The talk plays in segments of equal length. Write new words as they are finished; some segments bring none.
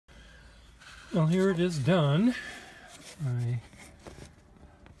Well, here it is done. My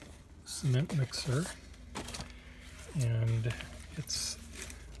cement mixer, and it's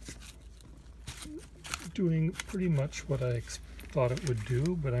doing pretty much what I thought it would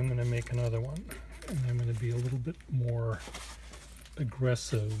do, but I'm going to make another one, and I'm going to be a little bit more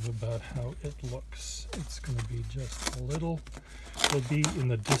aggressive about how it looks. It's going to be just a little, it'll be in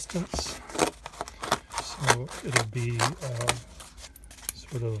the distance, so it'll be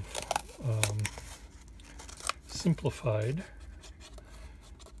sort of simplified,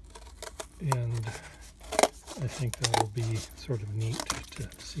 and I think that will be sort of neat to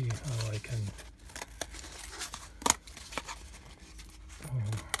see how I can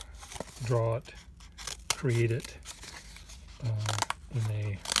draw it, create it in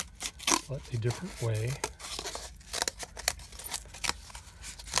a slightly different way.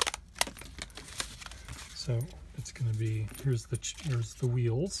 So it's going to be, here's the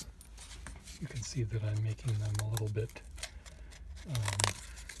wheels. You can see that I'm making them a little bit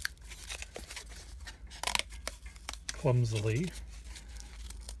clumsily,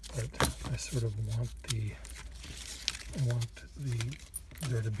 but I sort of want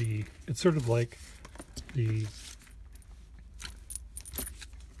there to be, it's sort of like the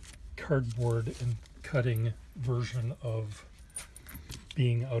cardboard and cutting version of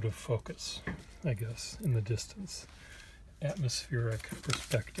being out of focus, I guess, in the distance, atmospheric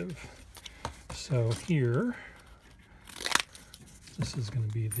perspective. So here, this is going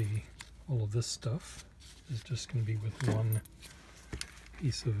to be all of this stuff is just going to be with one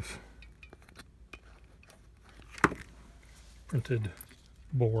piece of printed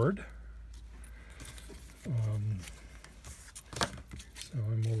board. So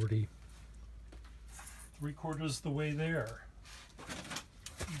I'm already 3/4 the way there.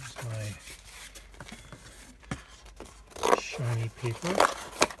 Here's my shiny paper.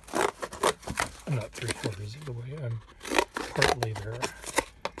 I'm not 3/4 of the way, I'm partly there.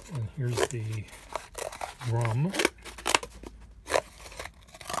 And here's the drum.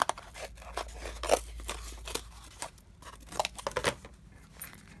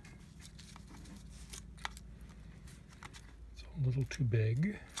 It's a little too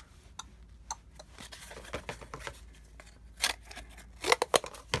big.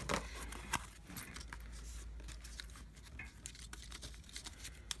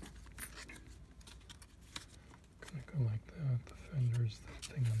 Go like that. The fender's the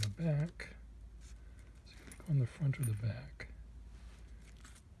thing on the back. Is it going to go on the front or the back?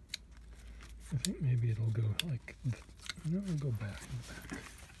 I think maybe it'll go like, no, it'll go back in the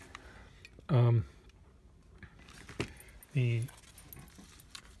back.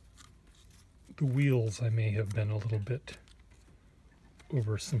 The wheels I may have been a little bit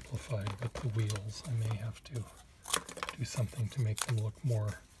oversimplified with the wheels. I may have to do something to make them look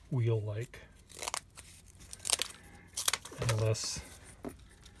more wheel-like and less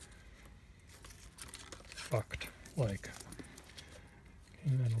fucked like.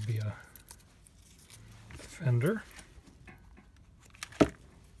 And that'll be a fender.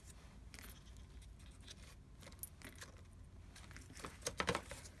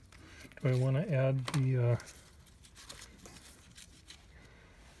 Do I want to add the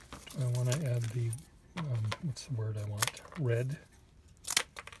what's the word I want? Red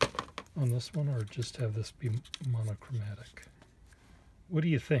on this one, or just have this be monochromatic? What do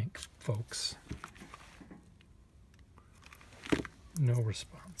you think, folks? No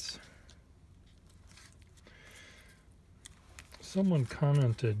response. Someone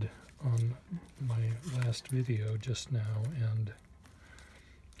commented on my last video just now, and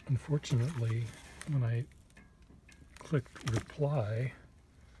unfortunately, when I clicked reply,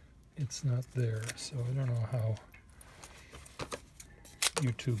 it's not there. So I don't know how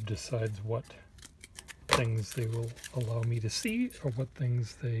YouTube decides what things they will allow me to see or what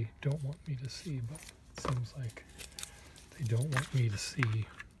things they don't want me to see, but it seems like they don't want me to see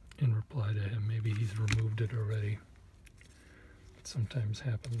in reply to him. Maybe he's removed it already. It sometimes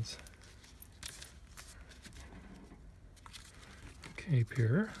happens. Okay,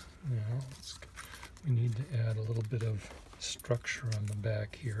 here. Now we need to add a little bit of structure on the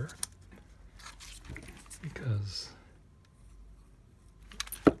back here, because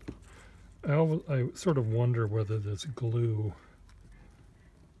I sort of wonder whether this glue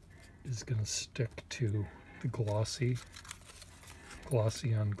is going to stick to the glossy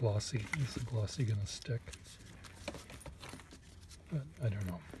on glossy. Is the glossy going to stick? But I don't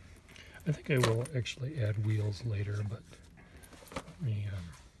know. I think I will actually add wheels later, but let me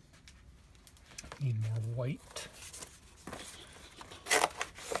need more white.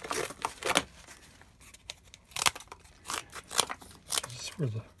 Just for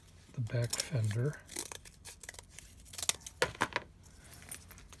the the back fender.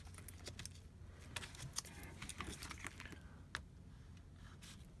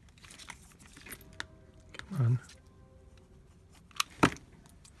 Come on.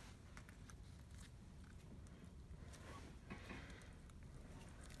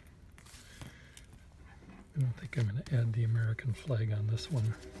 I don't think I'm going to add the American flag on this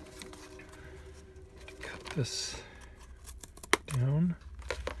one. Cut this down.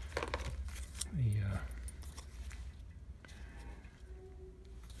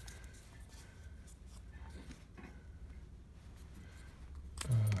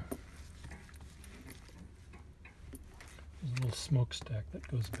 There's a little smokestack that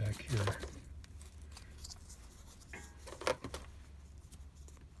goes back here.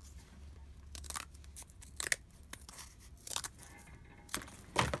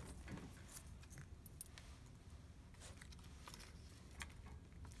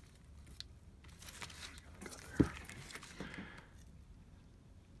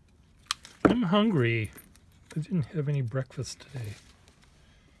 I'm hungry. I didn't have any breakfast today.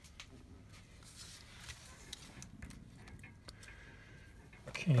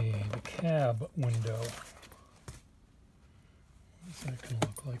 Okay, the cab window. What's that going to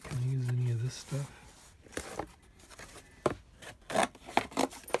look like? Can I use any of this stuff?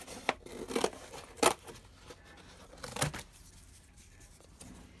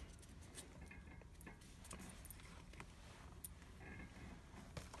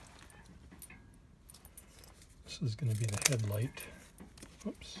 This is going to be the headlight.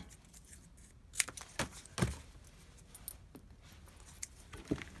 Oops.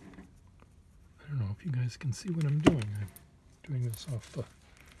 I don't know if you guys can see what I'm doing. I'm doing this off the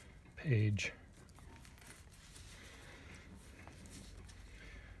page.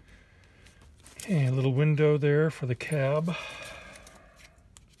 Okay, a little window there for the cab.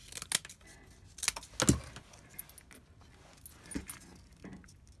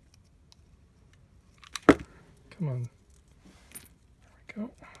 Come on. There we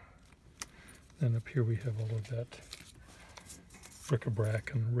go. Then up here we have all of that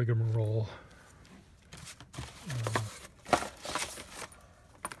bric-a-brac and rigmarole.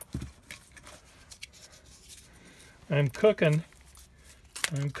 I'm cooking.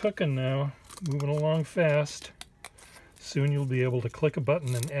 I'm cooking now. Moving along fast. Soon you'll be able to click a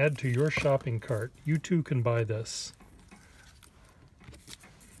button and add to your shopping cart. You too can buy this.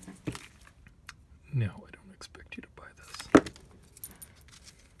 No, I don't expect you to buy this.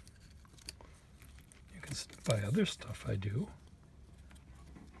 You can buy other stuff I do.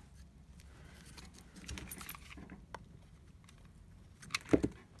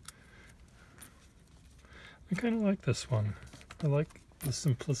 I kind of like this one. I like the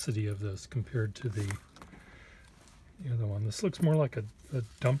simplicity of this compared to the other one. This looks more like a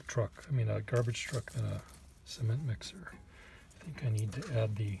dump truck, I mean a garbage truck than a cement mixer. I think I need to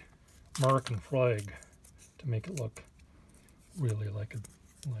add the American flag to make it look really like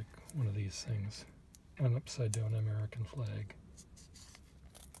one of these things. An upside down American flag.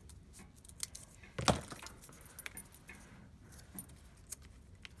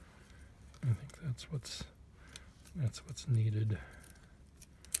 I think that's what's needed.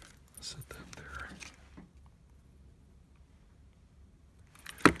 Set that there.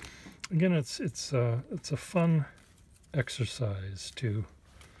 Again, it's a fun exercise to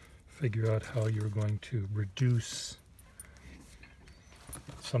figure out how you're going to reduce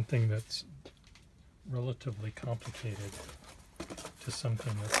something that's relatively complicated to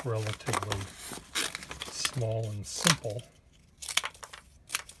something that's relatively small and simple.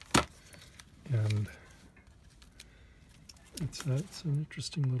 And it's an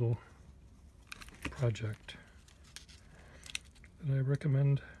interesting little project that I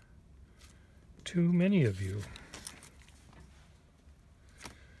recommend to many of you.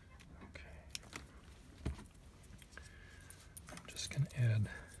 Okay. I'm just going to add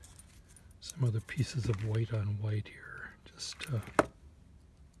some other pieces of white on white here, just to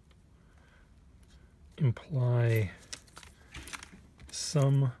imply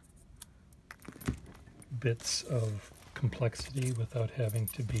some bits of complexity without having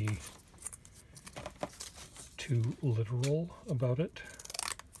to be too literal about it.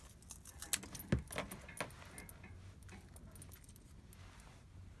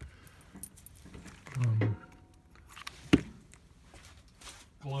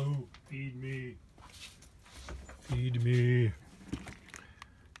 Glue, feed me. Feed me.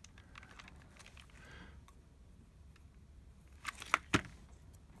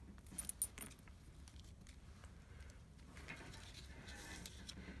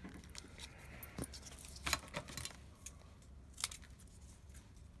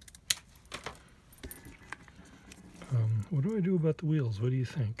 what do I do about the wheels? What do you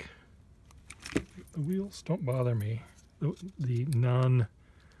think? The wheels don't bother me. The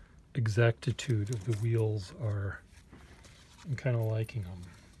non-exactitude of the wheels are, I'm kind of liking them.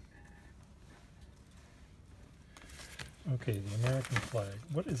 Okay, the American flag.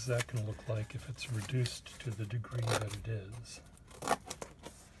 What is that going to look like if it's reduced to the degree that it is?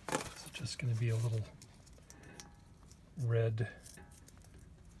 Is it just going to be a little red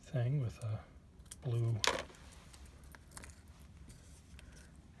thing with a blue?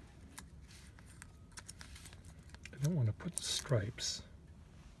 I don't want to put stripes.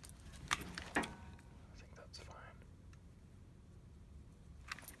 I think that's fine.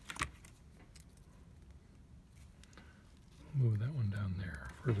 Move that one down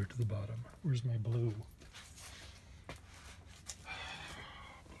there, further to the bottom. Where's my blue?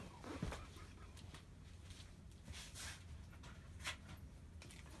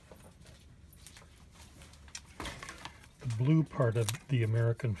 The blue part of the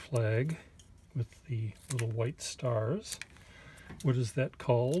American flag with the little white stars. What is that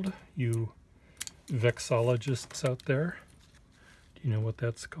called, you vexillologists out there? Do you know what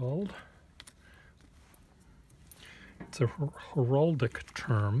that's called? It's a heraldic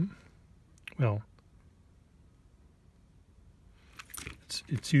term. Well,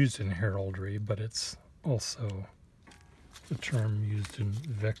 it's used in heraldry, but it's also the term used in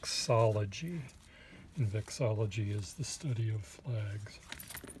vexillology. And vexillology is the study of flags.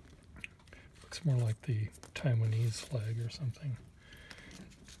 Looks more like the Taiwanese flag or something.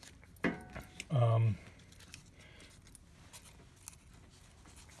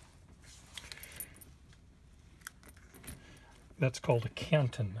 That's called a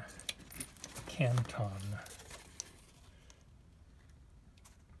canton. Canton.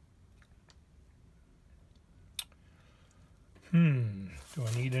 Do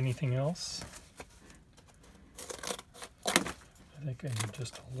I need anything else? I think I need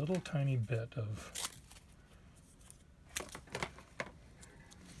just a little tiny bit of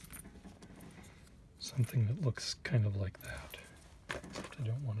something that looks kind of like that. Except I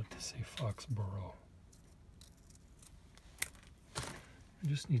don't want it to say Foxborough. I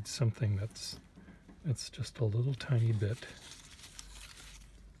just need something that's just a little tiny bit.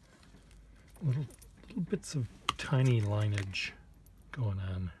 Little bits of tiny lineage going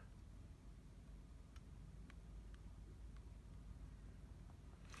on.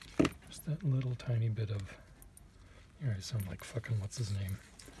 Just that little tiny bit of, here I sound like fucking what's his name.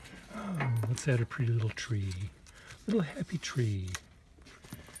 Oh, let's add a pretty little tree. Little happy tree.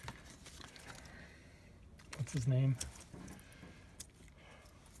 What's his name?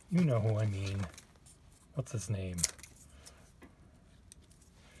 You know who I mean. What's his name?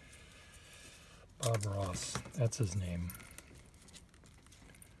 Bob Ross. That's his name.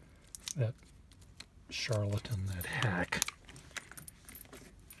 That charlatan, that hack.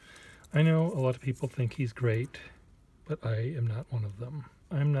 I know a lot of people think he's great, but I am not one of them.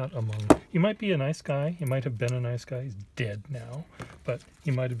 I'm not among... He might be a nice guy. He might have been a nice guy. He's dead now, but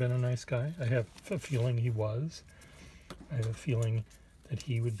he might have been a nice guy. I have a feeling he was. I have a feeling that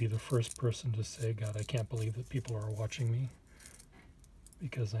he would be the first person to say, God, I can't believe that people are watching me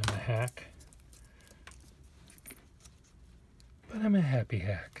because I'm a hack. But I'm a happy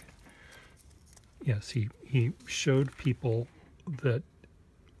hack. Yes, he showed people that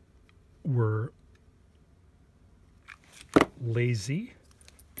were lazy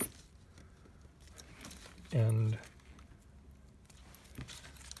and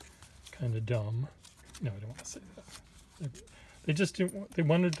kind of dumb. No, I don't want to say that. They just didn't. They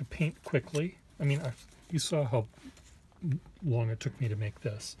wanted to paint quickly. I mean, you saw how long it took me to make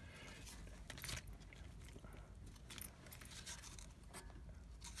this.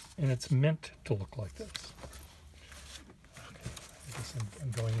 And it's meant to look like this. Okay, I guess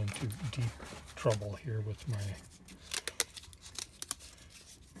I'm going into deep trouble here with my...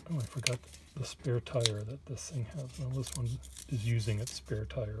 Oh, I forgot the spare tire that this thing has. Well, this one is using its spare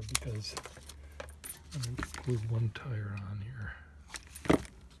tire because I glued one tire on here.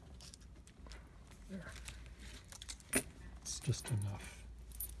 There. It's just enough.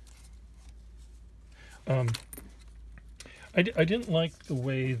 I didn't like the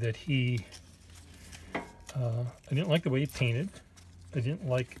way that he... I didn't like the way he painted. I didn't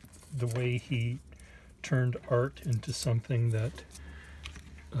like the way he turned art into something that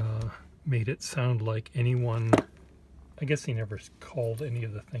made it sound like anyone... I guess he never called any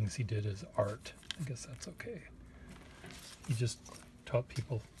of the things he did as art. I guess that's okay. He just taught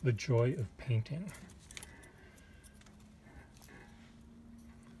people the joy of painting.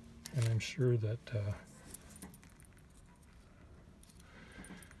 And I'm sure that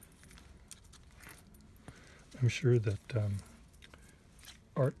I'm sure that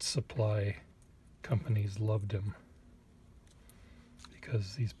art supply companies loved him,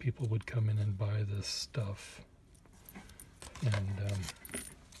 because these people would come in and buy this stuff, and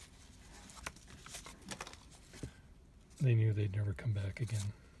they knew they'd never come back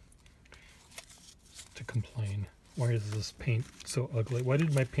again to complain. Why is this paint so ugly? Why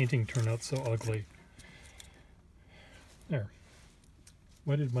did my painting turn out so ugly? There.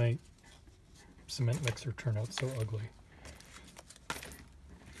 Why did my cement mixer turn out so ugly?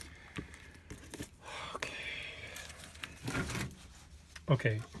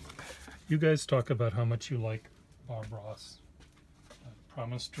 Okay, you guys talk about how much you like Bob Ross. I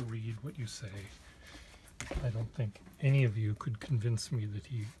promise to read what you say. I don't think any of you could convince me that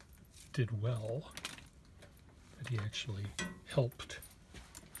he did well, that he actually helped.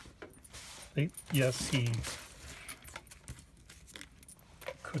 Yes, he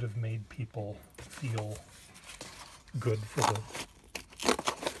could have made people feel good for the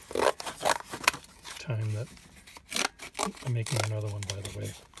time that I'm making another one, by the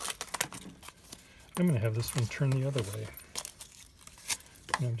way. I'm going to have this one turn the other way.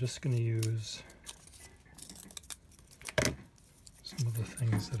 And I'm just going to use some of the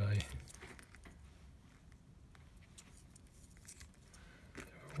things that I've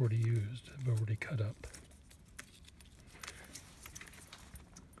already used, I've already cut up.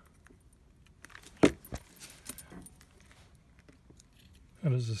 How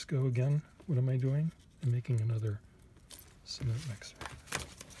does this go again? What am I doing? I'm making another cement mixer.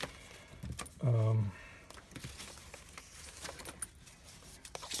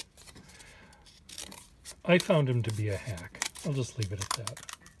 I found him to be a hack. I'll just leave it at that.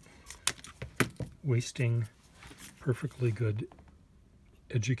 Wasting perfectly good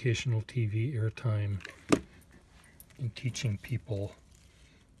educational TV airtime in teaching people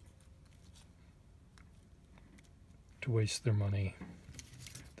to waste their money.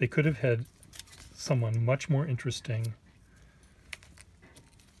 They could have had someone much more interesting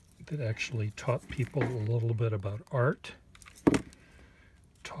that actually taught people a little bit about art,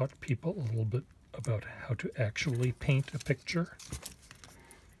 taught people a little bit about how to actually paint a picture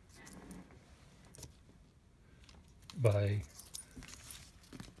by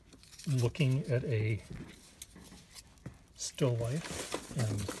looking at a still life.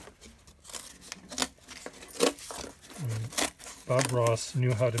 And Bob Ross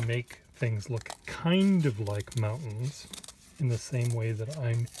knew how to make things look kind of like mountains, in the same way that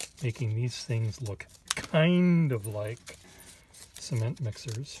I'm making these things look kind of like cement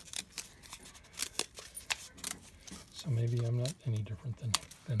mixers. So maybe I'm not any different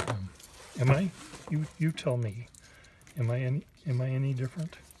than him. Am I? You tell me. Am I any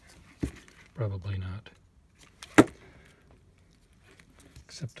different? Probably not.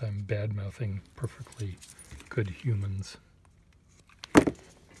 Except I'm bad-mouthing perfectly good humans.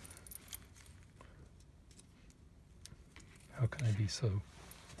 How can I be so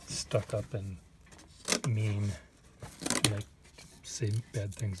stuck up and mean to say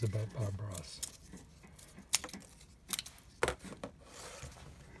bad things about Bob Ross?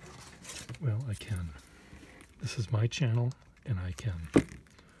 Well, I can. This is my channel, and I can.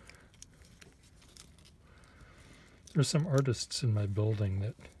 There's some artists in my building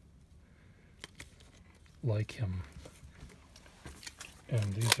that like him.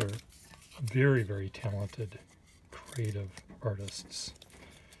 And these are very, very talented, creative artists.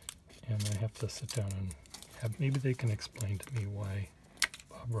 And I have to sit down and maybe they can explain to me why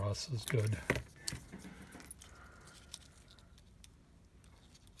Bob Ross is good.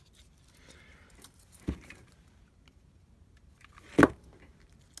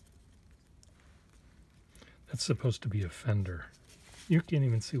 That's supposed to be a fender. You can't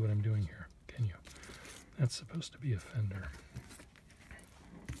even see what I'm doing here, can you? That's supposed to be a fender.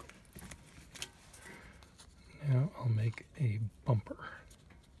 Now I'll make a bumper.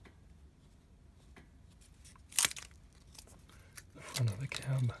 The front of the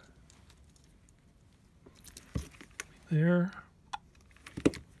cab. There.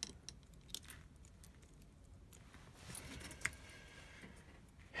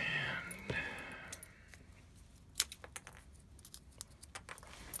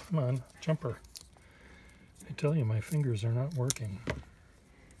 Come on, jumper. I tell you, my fingers are not working.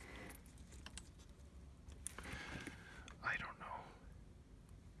 I don't know.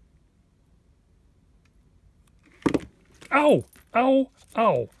 Ow! Ow!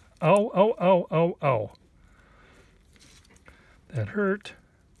 Ow! Ow! Ow! Ow! Ow! Ow! That hurt.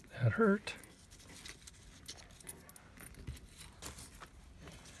 That hurt.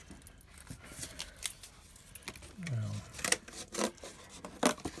 Well,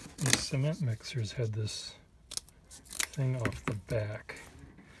 these cement mixers had this thing off the back.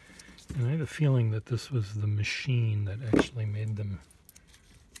 And I have a feeling that this was the machine that actually made the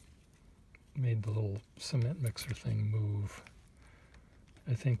little cement mixer thing move.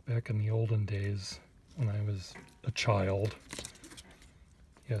 I think back in the olden days when I was a child,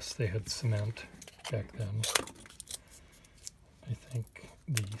 yes, they had cement back then. I think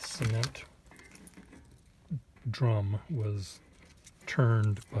the cement drum was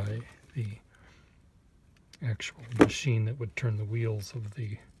turned by the actual machine that would turn the wheels of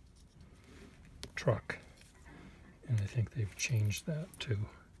the truck. And I think they've changed that to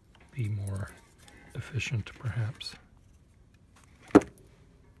be more efficient, perhaps.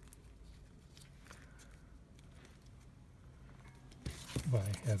 By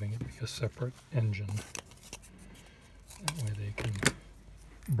having it be a separate engine. That way they can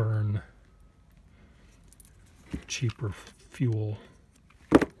burn cheaper fuel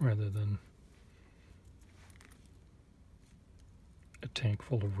rather than a tank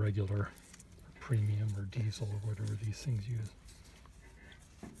full of regular premium or diesel or whatever these things use.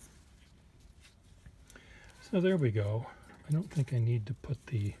 So there we go. I don't think I need to put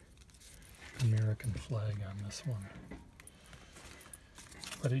the American flag on this one.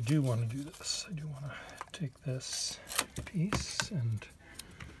 But I do want to do this. I do want to take this piece and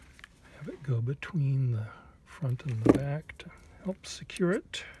have it go between the front and the back to help secure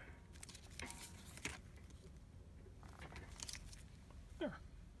it. There.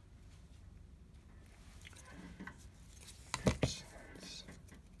 Oops.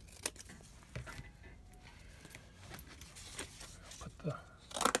 Put the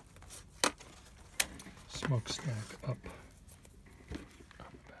smokestack up.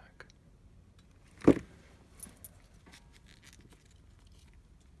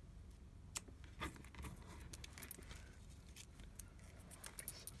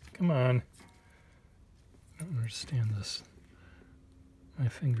 Come on. I don't understand this. My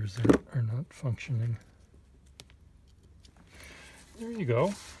fingers are not functioning. There you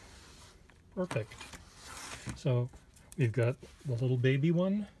go. Perfect. So we've got the little baby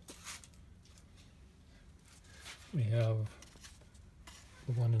one. We have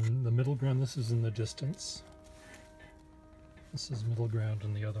the one in the middle ground. This is in the distance. This is middle ground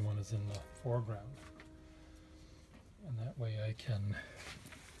and the other one is in the foreground. And that way I can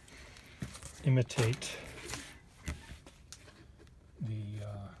imitate the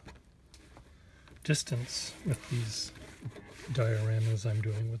distance with these dioramas I'm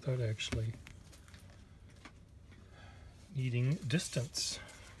doing without actually needing distance.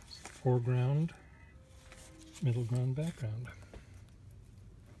 Foreground, middle ground, background.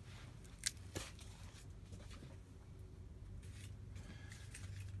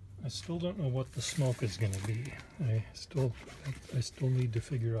 I still don't know what the smoke is going to be. I still need to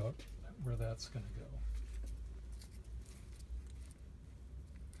figure out where that's going to go.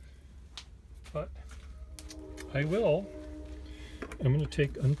 But I will. I'm going to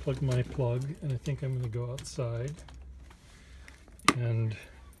unplug my plug, and I think I'm going to go outside and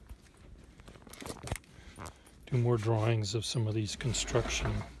do more drawings of some of these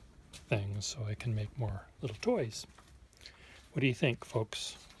construction things so I can make more little toys. What do you think,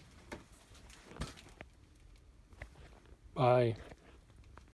 folks? Bye.